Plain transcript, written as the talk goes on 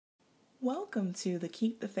Welcome to the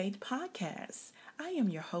Keep the Faith podcast. I am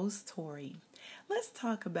your host, Tori. Let's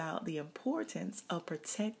talk about the importance of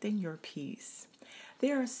protecting your peace.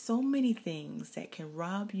 There are so many things that can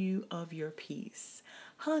rob you of your peace.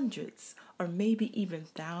 Hundreds or maybe even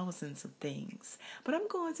thousands of things. But I'm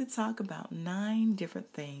going to talk about 9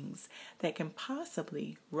 different things that can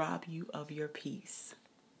possibly rob you of your peace.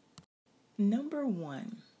 Number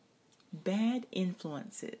 1, bad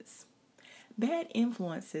influences. Bad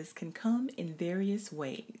influences can come in various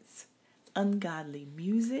ways. Ungodly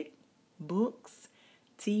music, books,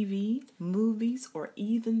 TV, movies, or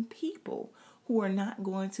even people who are not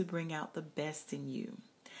going to bring out the best in you.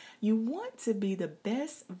 You want to be the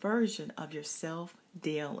best version of yourself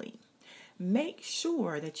daily. Make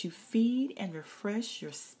sure that you feed and refresh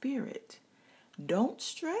your spirit. Don't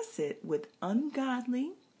stress it with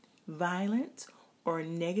ungodly, violent, or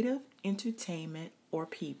negative entertainment or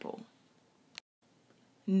people.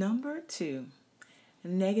 Number 2,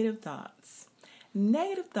 negative thoughts.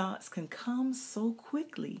 Negative thoughts can come so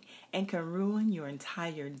quickly and can ruin your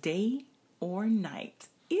entire day or night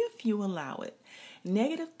if you allow it.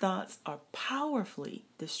 Negative thoughts are powerfully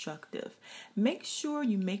destructive. Make sure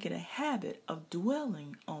you make it a habit of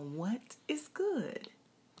dwelling on what is good.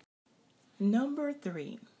 Number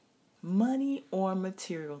 3, money or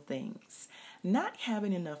material things. Not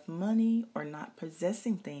having enough money or not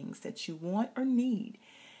possessing things that you want or need.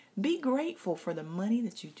 Be grateful for the money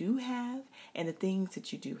that you do have and the things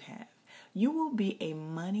that you do have. You will be a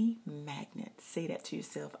money magnet. Say that to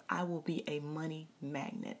yourself. I will be a money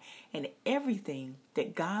magnet. And everything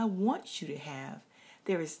that God wants you to have,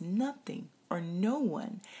 there is nothing or no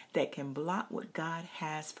one that can block what God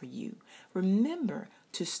has for you. Remember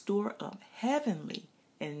to store up heavenly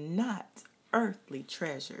and not earthly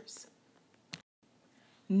treasures.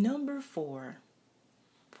 Number 4,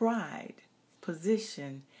 pride,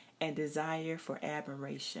 position, and desire for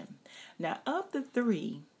admiration. Now, of the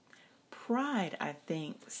 3, pride, I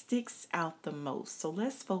think, sticks out the most. So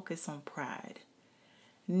let's focus on pride.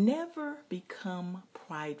 Never become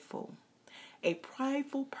prideful. A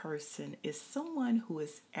prideful person is someone who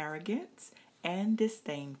is arrogant and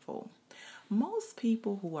disdainful. Most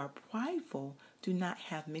people who are prideful do not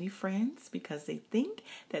have many friends because they think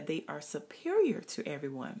that they are superior to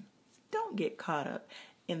everyone. Don't get caught up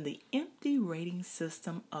in the empty rating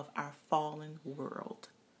system of our fallen world.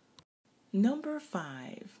 Number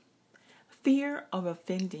 5, fear of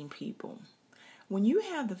offending people. When you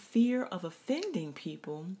have the fear of offending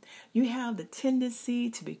people, you have the tendency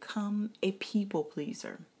to become a people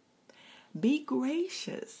pleaser. Be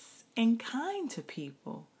gracious and kind to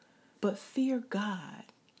people, but fear God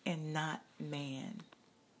and not man.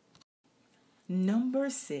 Number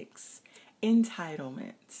 6,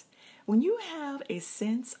 entitlement. When you have a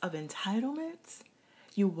sense of entitlement,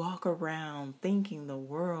 you walk around thinking the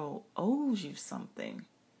world owes you something.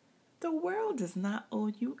 The world does not owe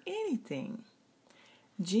you anything.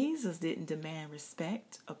 Jesus didn't demand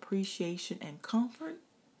respect, appreciation, and comfort.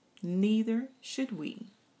 Neither should we.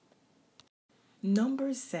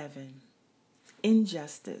 Number 7,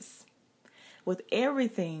 injustice. With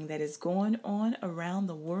everything that is going on around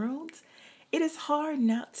the world, it is hard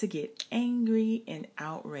not to get angry and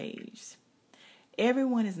outraged.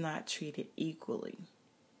 Everyone is not treated equally,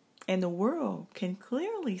 and the world can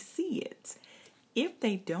clearly see it. If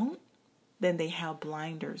they don't, then they have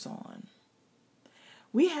blinders on.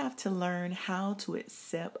 We have to learn how to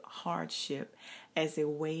accept hardship as a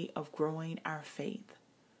way of growing our faith.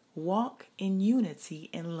 Walk in unity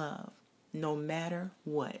and love, no matter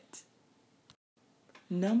what.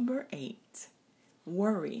 Number 8,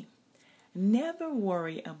 worry. Never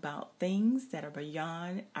worry about things that are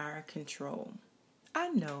beyond our control. I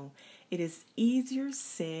know it is easier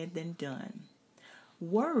said than done.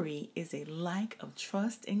 Worry is a lack of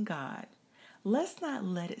trust in God. Let's not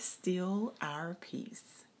let it steal our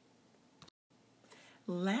peace.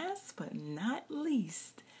 Last but not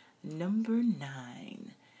least, number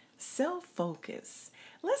 9, self-focus.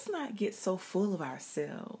 Let's not get so full of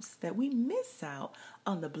ourselves that we miss out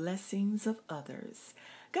on the blessings of others.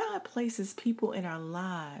 God places people in our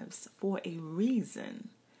lives for a reason,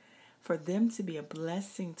 for them to be a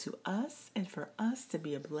blessing to us and for us to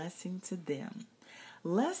be a blessing to them.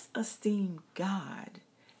 Let's esteem God.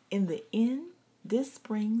 In the end, this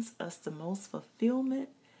brings us the most fulfillment,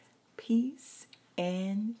 peace,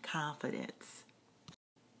 and confidence.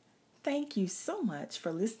 Thank you so much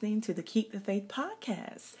for listening to the Keep the Faith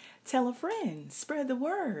podcast. Tell a friend, spread the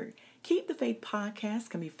word. Keep the Faith podcast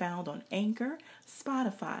can be found on Anchor,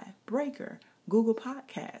 Spotify, Breaker, Google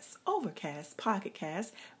Podcasts, Overcast, Pocket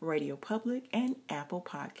Cast, Radio Public, and Apple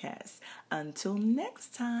Podcasts. Until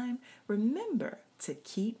next time, remember to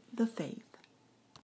keep the faith.